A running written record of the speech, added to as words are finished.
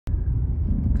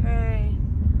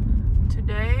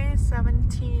Today,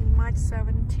 March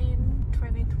 17,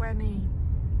 2020.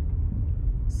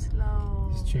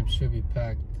 Slow. Strip should be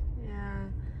packed. Yeah,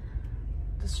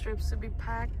 the strips should be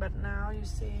packed, but now you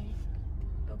see,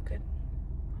 look at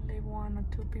only 1 or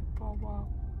 2 people walk.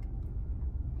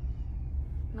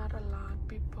 Not a lot of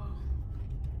people.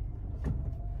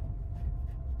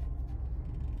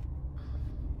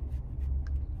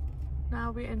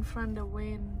 Now we're in front of the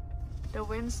wind. The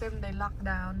wind seems they locked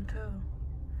down too.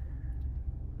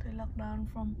 They locked down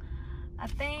from, I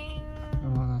think.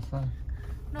 Oh, that's fine.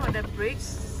 No, the bridge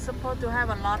supposed to have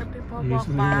a lot of people walk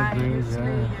Usually by. the bridge, Usually,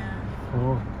 yeah. yeah.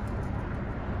 Oh.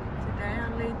 Today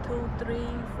only 2, 3,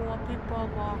 4 people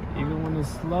walk. Even when it's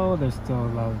slow, there's still a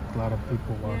lot of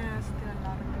people walking. Yeah, still a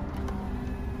lot of people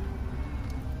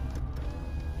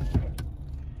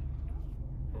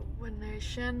walking.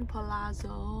 Venetian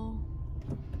Palazzo.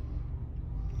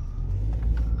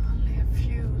 Only a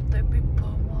few the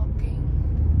people walking.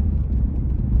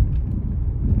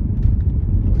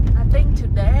 I think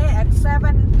today at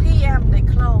 7 p.m. they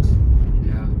close.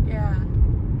 Yeah. Yeah.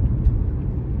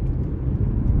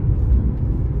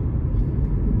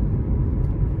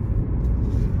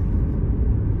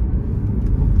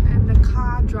 And the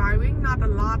car driving not a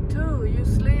lot too.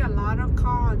 Usually a lot of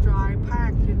car drive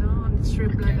packed, you know, on the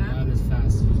strip like that. Not as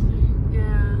fast usually.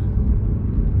 Yeah.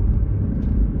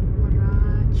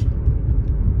 Mirage.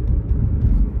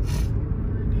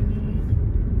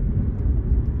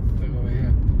 Look over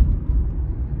here.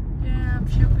 Yeah, a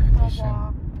few people Vacation.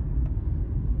 walk.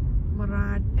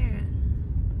 Mirage, yeah.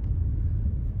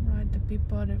 Right, the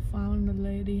people that found the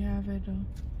lady have it.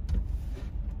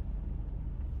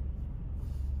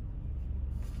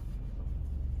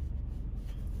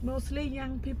 Mostly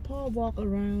young people walk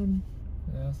around.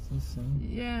 Yeah, it's the same.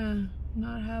 Yeah,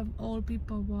 not have old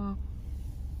people walk.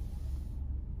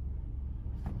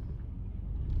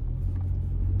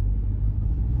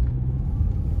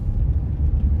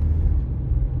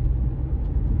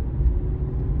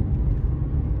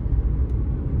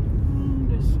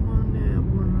 This one there,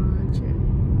 Mirage.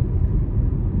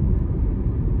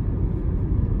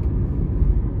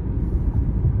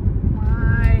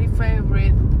 My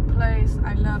favorite place.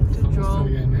 I love to Someone's still draw.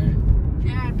 getting married.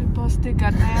 Yeah, people still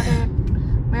got married.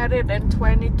 Married in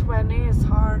 2020 is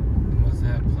hard. Must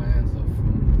have plans of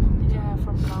from. Yeah,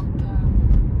 from long time.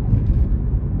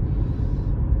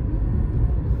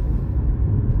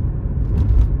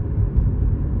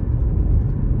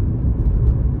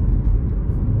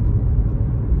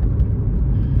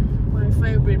 My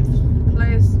favorite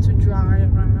place to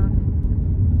drive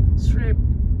around. Strip.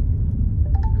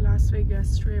 Las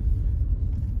Vegas Strip.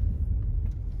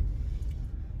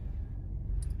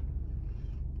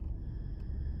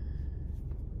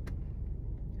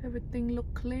 Everything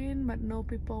look clean, but no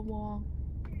people walk.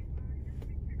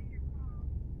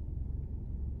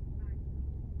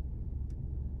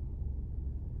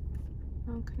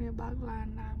 Khôngគ្នាបើកឡាន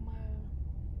ដើរមើល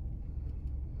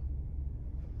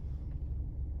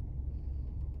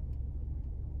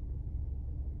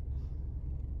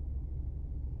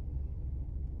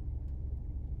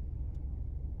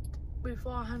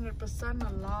Before 100%,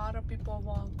 a lot of people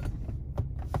walk.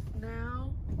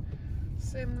 Now,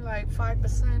 seem like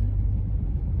 5%.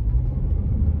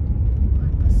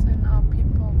 5% of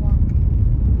people walking.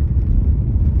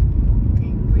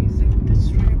 Walking, using the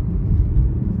strip.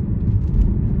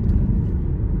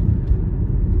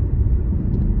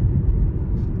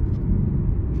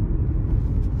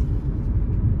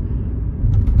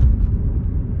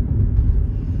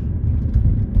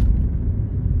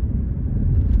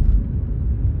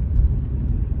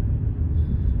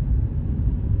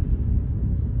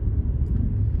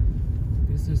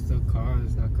 This is the car.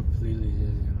 It's not completely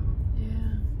just, you know.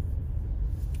 Yeah.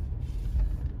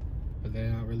 But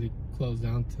they're not really closed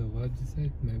down till what did you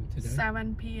say? Maybe today.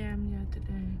 7 p.m. yeah,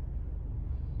 today.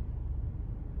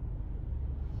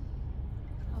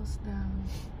 Close down.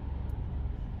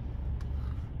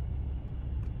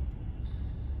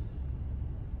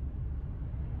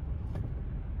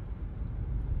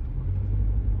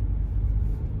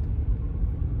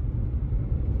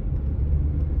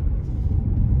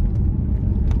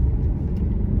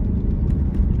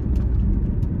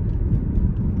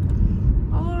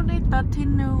 Oh, they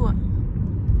 13 new.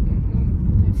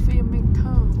 They filming too. No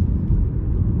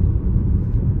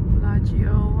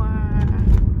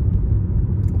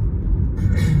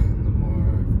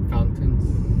more fountains.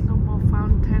 No more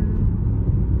fountain.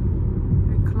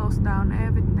 We close down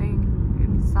everything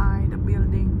inside the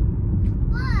building.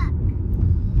 What?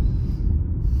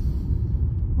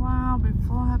 Wow,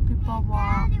 before people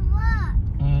walk. Daddy, what?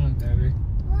 Debbie.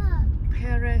 What?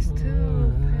 Paris too.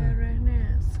 Oh, yeah. Paris,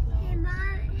 slow.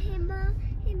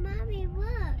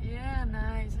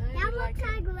 like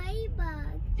it. like ladybug.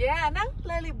 Yeah, no,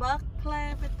 ladybug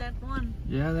play with that one.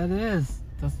 Yeah, that is.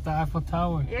 That's the Eiffel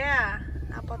Tower. Yeah,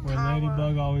 Apple Where Tower.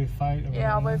 ladybug always fight.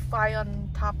 Yeah, around. we fight on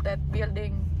top that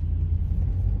building.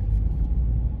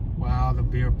 Wow, the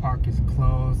beer park is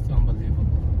closed. Unbelievable.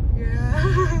 Yeah.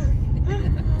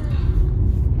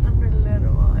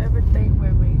 Unbelievable. Everything,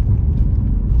 baby.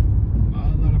 A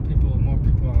lot of people, more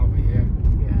people are over here.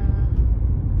 Yeah.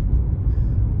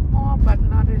 Oh, but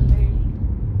not really.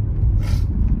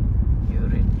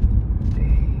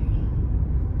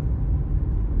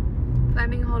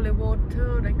 Planning Hollywood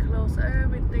too, they close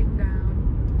everything down.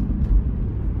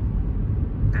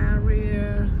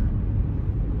 Area.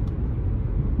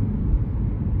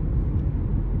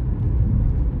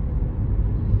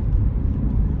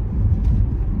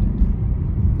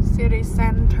 City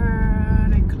center,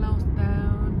 they closed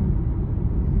down.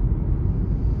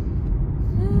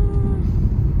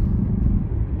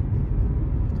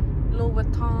 Louis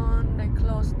Vuitton, they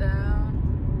closed down.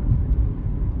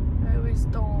 Every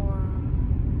store.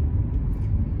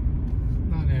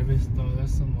 Not every store.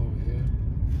 There's some over here.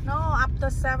 No, after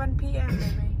 7 p.m.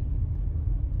 baby.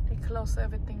 They close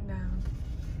everything down.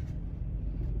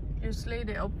 Usually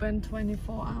they open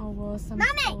 24 hours. Some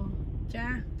Mommy! store.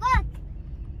 Yeah. Look.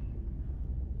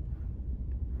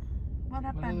 What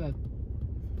What is happened? that?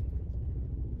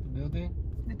 The building?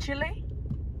 The chili?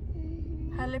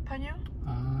 Jalapeno?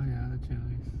 Oh, yeah, the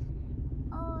chilies.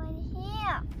 Oh, in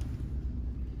here.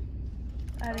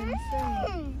 I didn't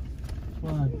see.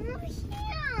 What? Over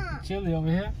here. Chili over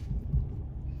here?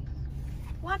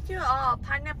 What you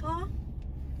pineapple?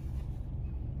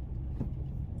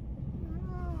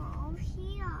 Oh, over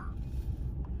here.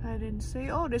 I didn't see.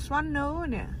 Oh, this one no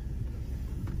nè.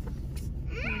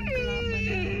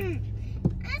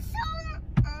 I saw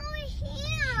over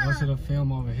here. Most of the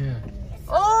film over here.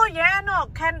 Oh yeah, no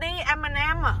candy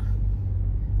M&M.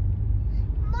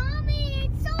 Mommy,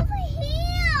 it's over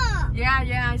here.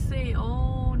 Yeah, I see.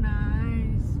 Oh,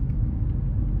 nice.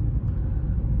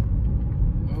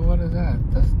 Well, what is that?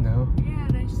 That's new. Yeah,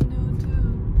 that's new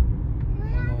too.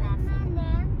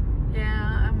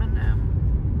 Yeah, M&M.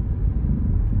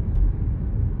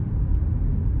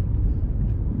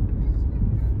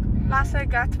 Las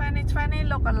Vegas 2020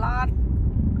 look a lot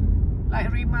like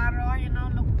remodel, you know,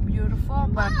 look beautiful,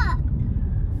 but Look.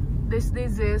 this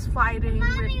disease fighting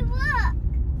Mommy, with look.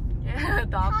 yeah,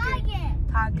 doggy.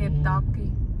 Target Mhm.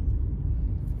 doggy.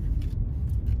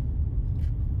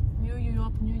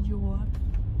 New York.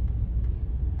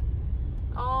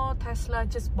 Oh, Tesla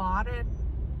just bought it.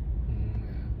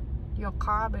 Your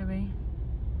car, baby.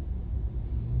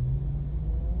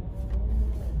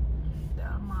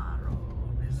 Delmaro,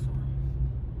 this one.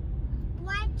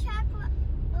 White chocolate,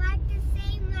 like the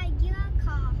same like your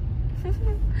car.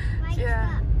 White Yeah.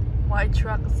 truck. White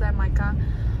truck is my car.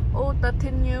 Oh,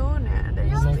 13 new nè. They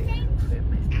No, still same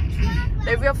film it. chocolate.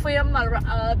 They will film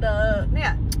the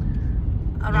nè,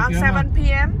 around Okay, 7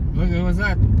 p.m. Look, what was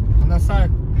that? On that side.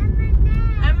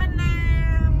 M&M.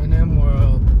 M&M. M&M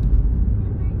World.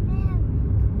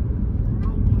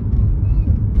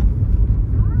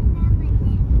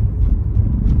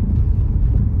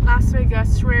 Las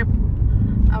Vegas Strip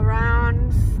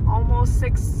around almost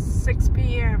 6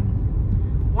 p.m.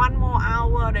 One more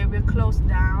hour they will close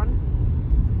down.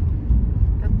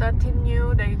 The 13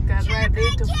 new they get ready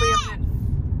to film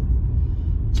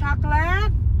it.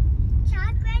 Chocolate?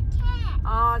 Chocolate cat.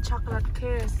 Oh, chocolate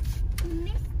kiss. You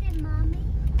missed it, Mommy.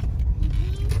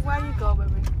 Where you go,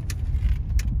 baby?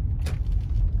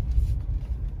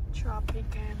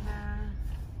 Tropicana.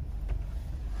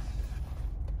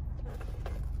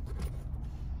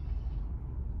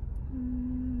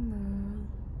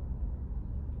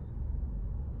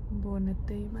 Buồn nè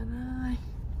tí bạn ơi.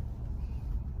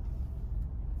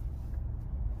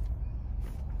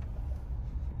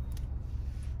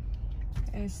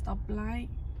 A stoplight.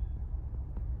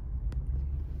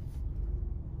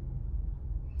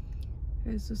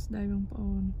 Jesus ได้បងប្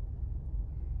អូន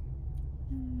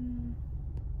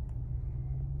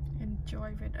Enjoy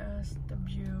with us the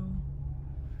view.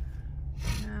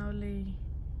 Now Lee.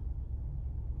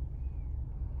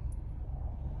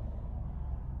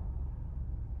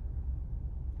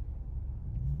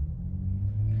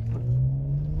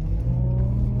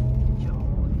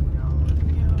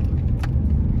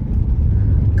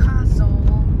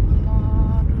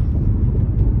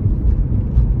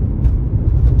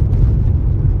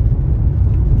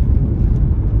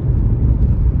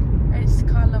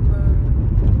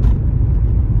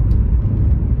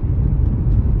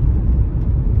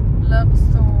 Looks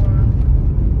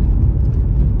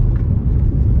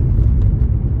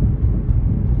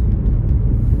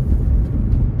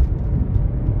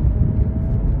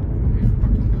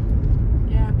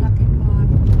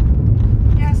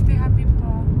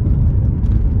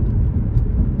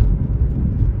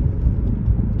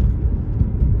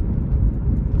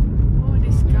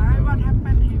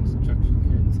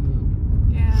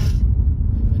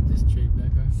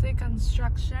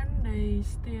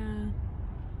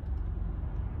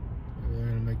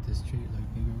make the street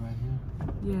like bigger right here?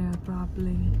 Yeah,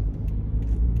 probably.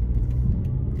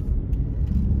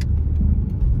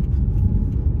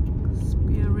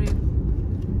 Spirit.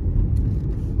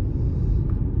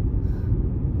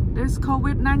 This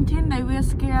COVID-19, they will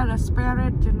scare the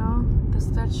spirit, you know. The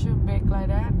statue big like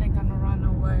that, they're gonna run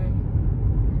away.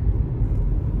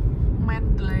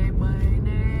 Mandalay Bay,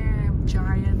 name,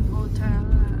 giant hotel.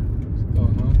 Go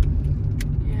home.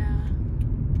 Yeah.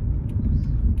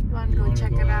 You wanna go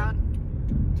check it out?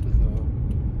 To the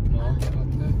mall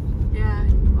out there? Yeah,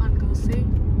 you wanna go see?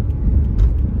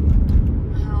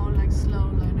 How like slow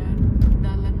like that.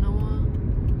 Delanoa.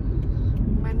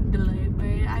 Mandalay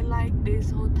Bay. I like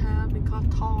this hotel because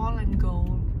tall and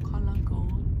gold. Color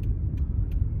gold.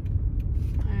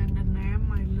 And the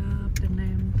name, I love the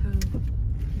name too.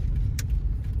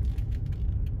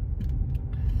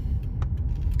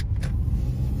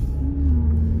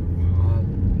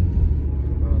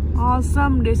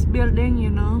 Awesome, this building, you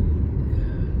know.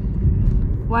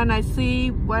 When I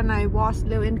was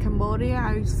live in Cambodia,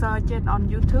 I search it on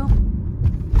YouTube.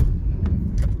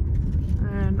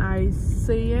 And I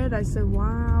see it, I say,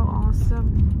 wow, awesome.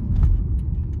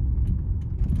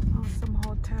 Awesome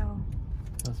hotel.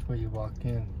 That's where you walk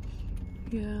in.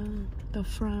 Yeah, the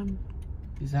front.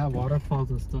 These have waterfalls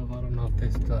and stuff. I don't know if they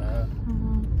still have.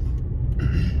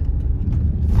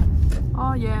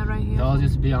 Oh yeah, right here. Those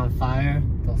used to be on fire,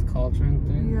 those cauldron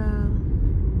things. Yeah.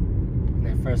 When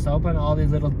they first opened, all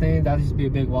these little things, that used to be a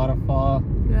big waterfall.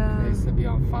 Yeah. They used to be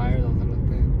on fire, those little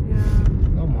things. Yeah.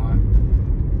 No more.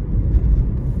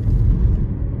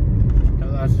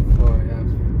 That's for, yeah.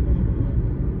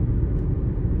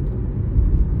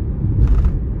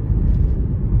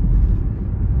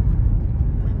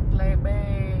 Mandalay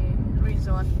Bay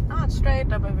Resort. Not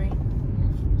straight up, baby.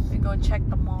 We go check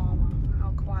the mall.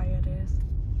 How quiet it is.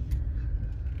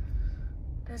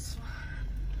 This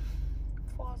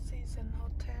Four Seasons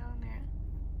Hotel there.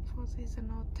 Four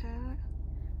Seasons Hotel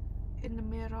in the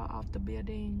middle of the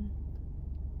building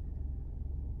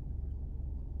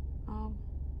of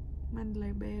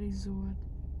Mandalay Bay Resort.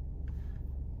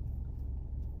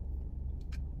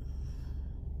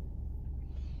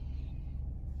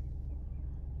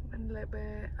 Mandalay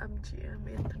Bay MGM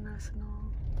International.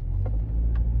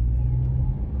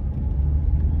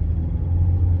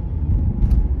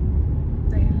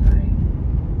 Daylight.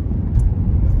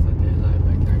 What's the daylight,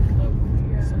 like nightclub?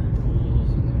 Yeah. Some pools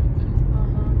and everything.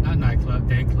 Not nightclub,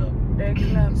 day club. Day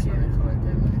club, That's what yeah. they call it,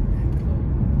 daylight, day club.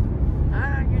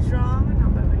 Ah, you drunk? No,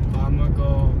 baby. I'm gonna go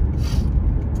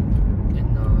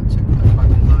and check the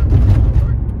parking lot at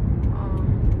work.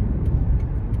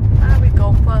 We go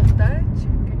first, eh?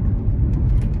 Check it.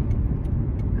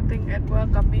 I think at work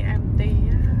got me empty.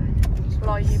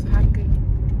 Employee parking.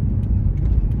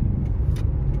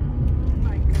 Oh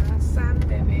my god, sun,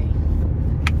 baby.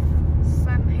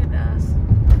 Sun hit us.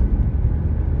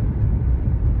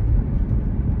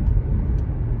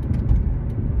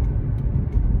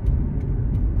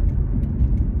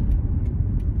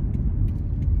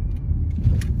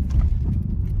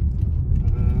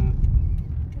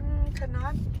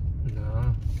 Cannot.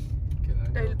 No.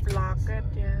 They block it,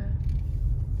 yeah.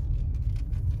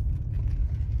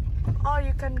 Oh,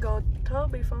 you can go through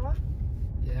before?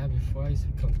 Yeah, before I used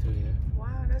to come through here.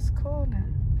 Wow, that's cool now.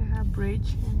 They have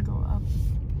bridge and go up.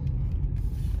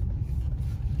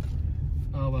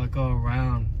 Oh, but I go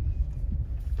around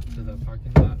to the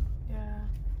parking lot. Yeah.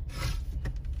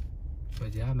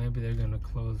 But yeah, maybe they're gonna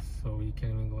close so you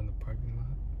can't even go in the parking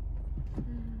lot.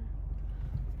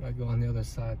 I go on the other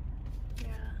side.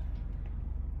 Yeah.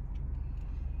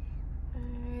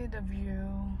 Hey, the view.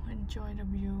 Enjoy the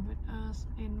view with us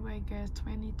in Vegas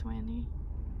 2020.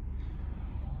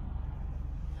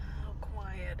 How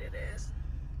quiet it is.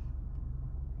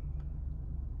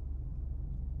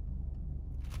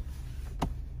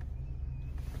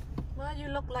 Well, you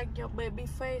look like your baby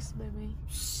face, baby.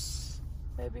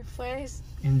 Baby face.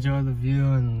 Enjoy the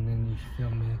view and then you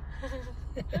film me.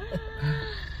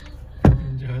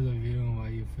 Enjoy the view while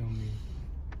you film me.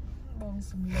 Bong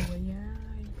some lower, yeah.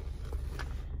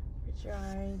 We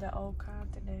try the old car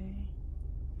today.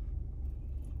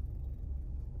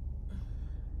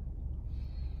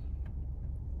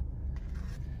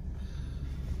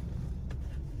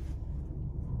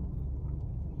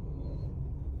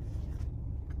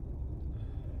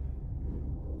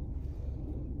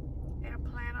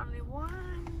 Airplane only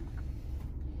one.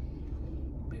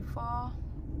 Before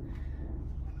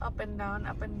up and down,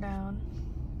 up and down.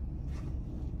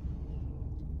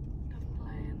 The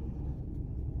plane.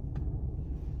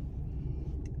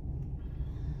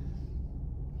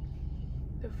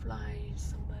 They fly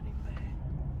somebody back.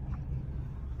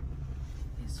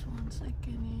 This Once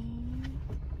again,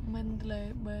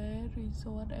 Mandalay Bay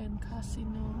Resort and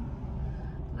Casino,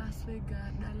 Las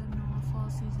Vegas, Delano, Four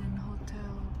Seasons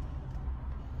Hotel.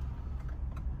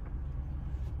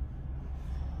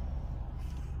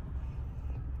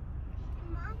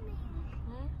 Mommy.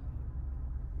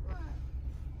 Huh?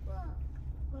 Look.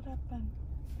 What happened?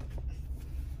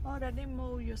 Oh, Daddy,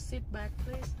 move your seat back,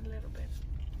 please, a little bit.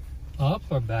 Up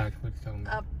or back? Which one?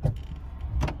 Up.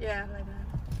 Yeah, like that.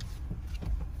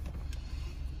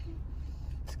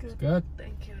 It's good. Good.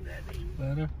 Thank you, Daddy.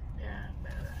 Better. Yeah,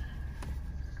 better.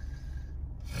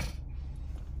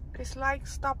 It's like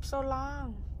stop so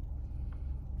long.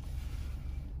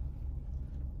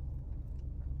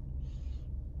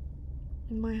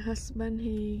 My husband,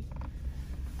 he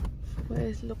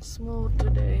face looks smooth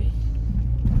today.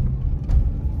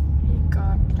 He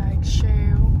got like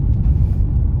shell,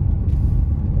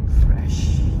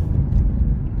 fresh.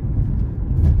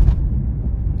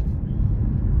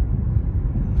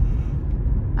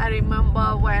 I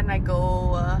remember when I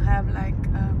go have like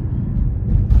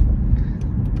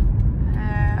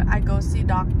I go see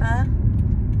doctor,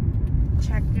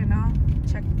 check, you know,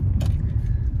 check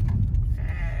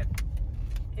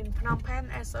in Phnom Penh,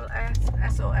 SOS,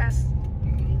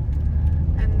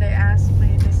 and they ask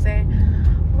me, they say,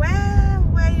 where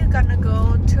you gonna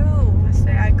go to? I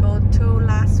say I go to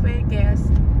Las Vegas.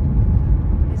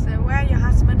 They say, where your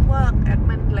husband work? At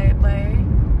Mandalay Bay.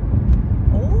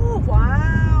 Oh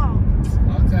wow!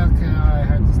 Okay, I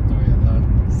heard the story a lot.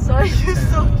 So you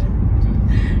saw?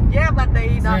 Yeah, but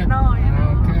they don't know, you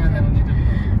know. Okay, they don't need to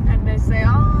know. And they say,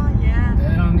 oh yeah.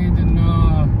 They don't need to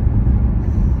know.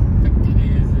 Take it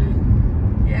easy.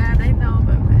 Yeah, they know,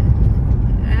 baby.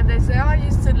 And they say, oh,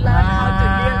 you should learn how to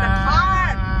build a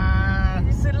car.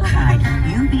 You should learn.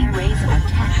 UV rays will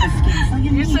attack the skin, so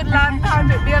You should learn how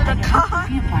to build a car.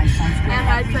 And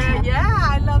I say, yeah,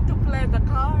 I love to play the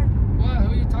car. What?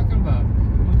 Who are you talking about?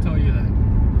 Who told you that?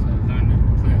 To learn to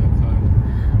play the car.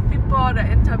 People that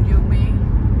interview me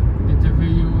Interview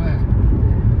you where?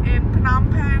 in Phnom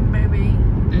Penh, baby.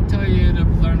 They tell you to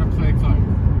learn to play car.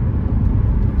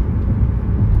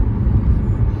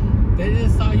 They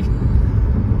just saw you.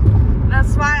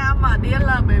 That's why I'm a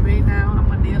dealer, baby. Now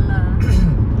I'm a dealer.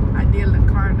 I deal the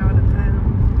car all the time.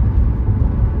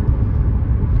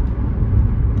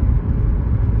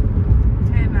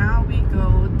 Okay, now we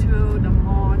go to the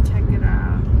mall. Check it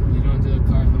out. You don't do the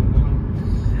car no more.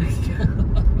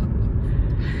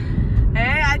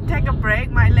 Hey, I take a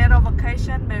break. My little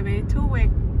vacation, baby. 2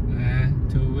 weeks.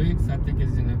 2 weeks. I think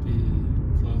it's gonna be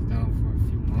closed down for a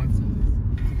few months. At least.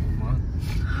 A couple months.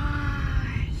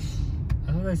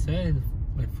 That's what I said.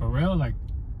 Like for real, like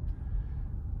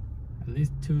at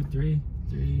least 2, 3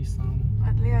 some.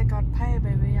 At least I got paid,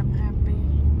 baby. I'm happy.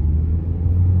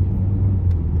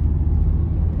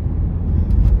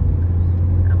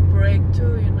 A break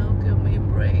too, you know. Give me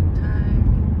break time.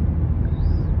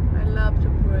 I love to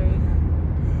break.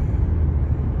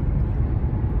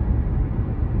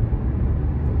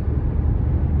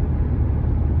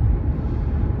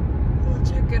 We'll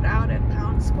check it out at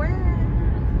Town Square.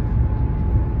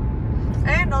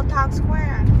 Eh, no, Town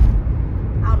Square.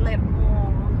 Outlet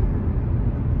Mall.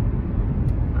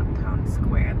 Not Town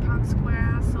Square. Town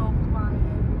Square is so quiet.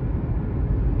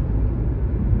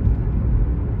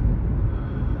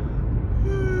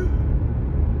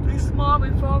 This mall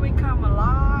before we come a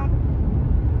lot.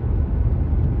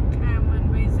 Came and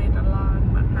visit a lot,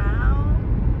 but now,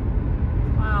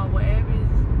 wow, where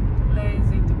is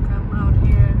lazy to come out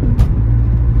here.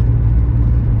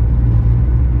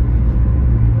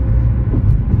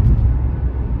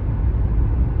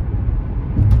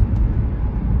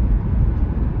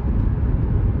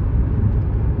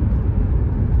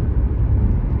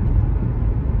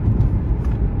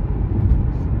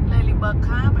 Ladybug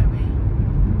car, baby.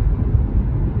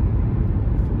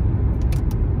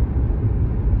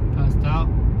 Passed out.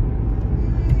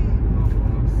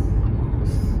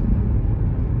 Almost.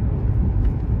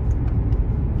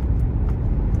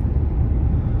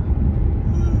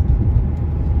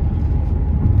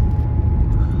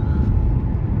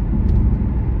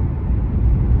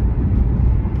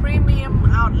 Premium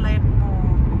Outlet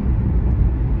Mall.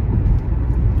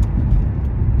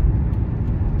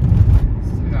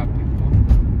 Still got people.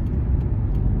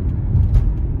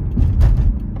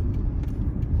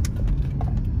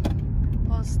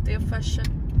 Positive fashion.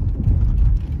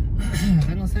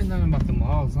 They don't say nothing about the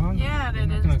malls, huh? Yeah, They're they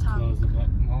not didn't gonna talk. close the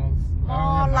malls.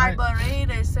 Mall, they might. library,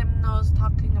 they seem knows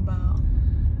talking about.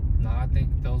 No, I think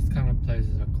those kind of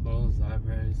places are closed.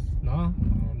 Libraries. No? I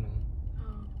don't know.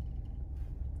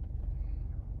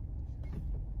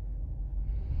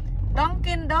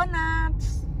 Dunkin'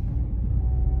 Donuts.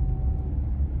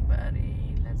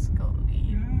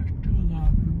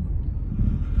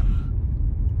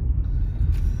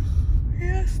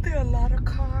 still a lot of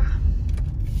car.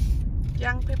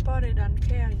 Young people, they don't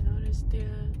care, you know, they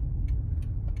still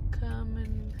come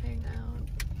and hang out.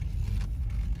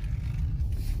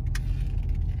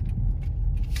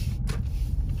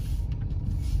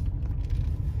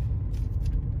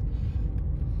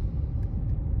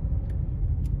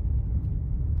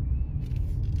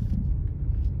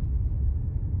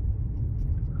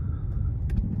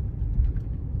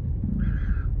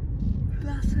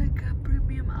 Las Vegas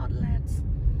Premium Outlets.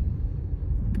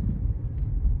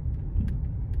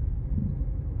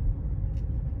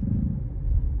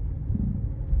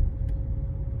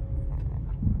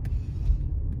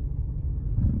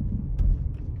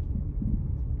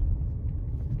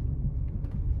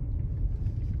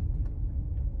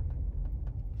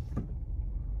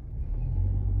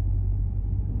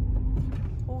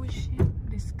 Oh shit,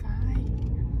 this guy.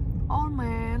 Oh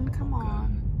man, come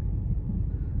on.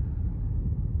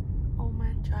 Old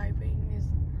man driving is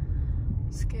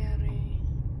scary.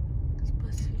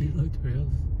 Especially, It looked real.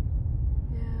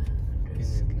 yeah, In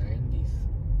this, the 90s.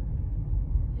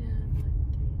 yeah,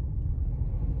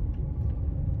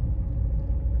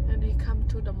 90. And he come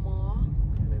to the mall.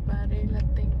 Everybody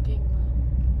like thinking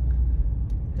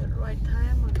the right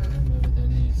time or I not. remember they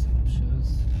need some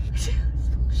shoes.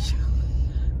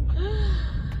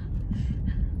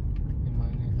 You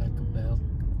might need like a belt.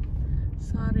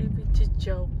 Sorry, we just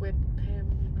joke with him,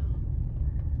 you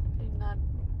know. In not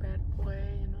bad way,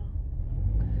 you know.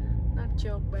 Not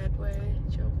joke bad way,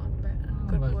 joke on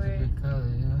good But way. because,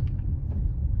 yeah.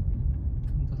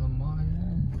 Come to the mall,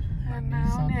 yeah. And Might need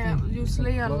now there something.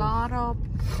 usually a Some lot of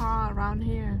car around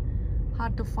here.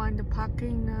 Hard to find the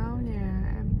parking now,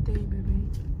 yeah, empty baby.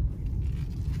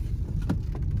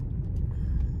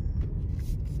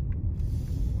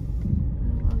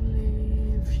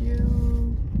 Only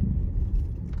few.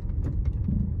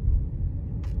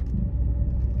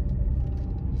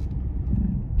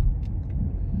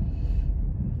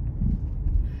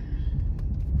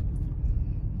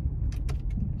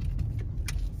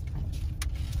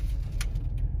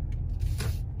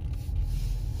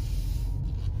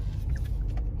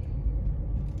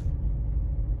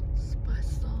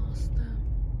 Spice sauce stuff.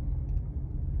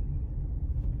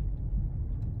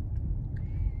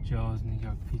 Joe's New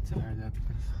York Pizza, I heard that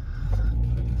place.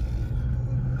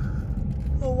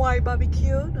 Hawaii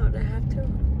barbecue? No, they have to.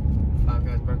 Five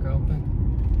Guys Burger open?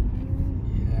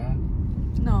 Yeah.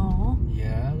 No.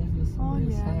 Yeah, there's just Oh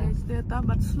somebody yeah, they inside. still thought,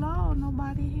 but slow.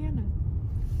 Nobody here now.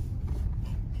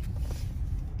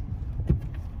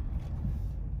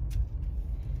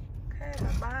 Okay,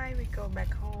 bye bye. We go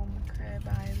back home. Okay,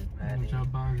 bye everybody.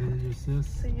 Drop by, visit your sis.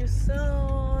 See you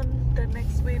soon. The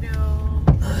next video.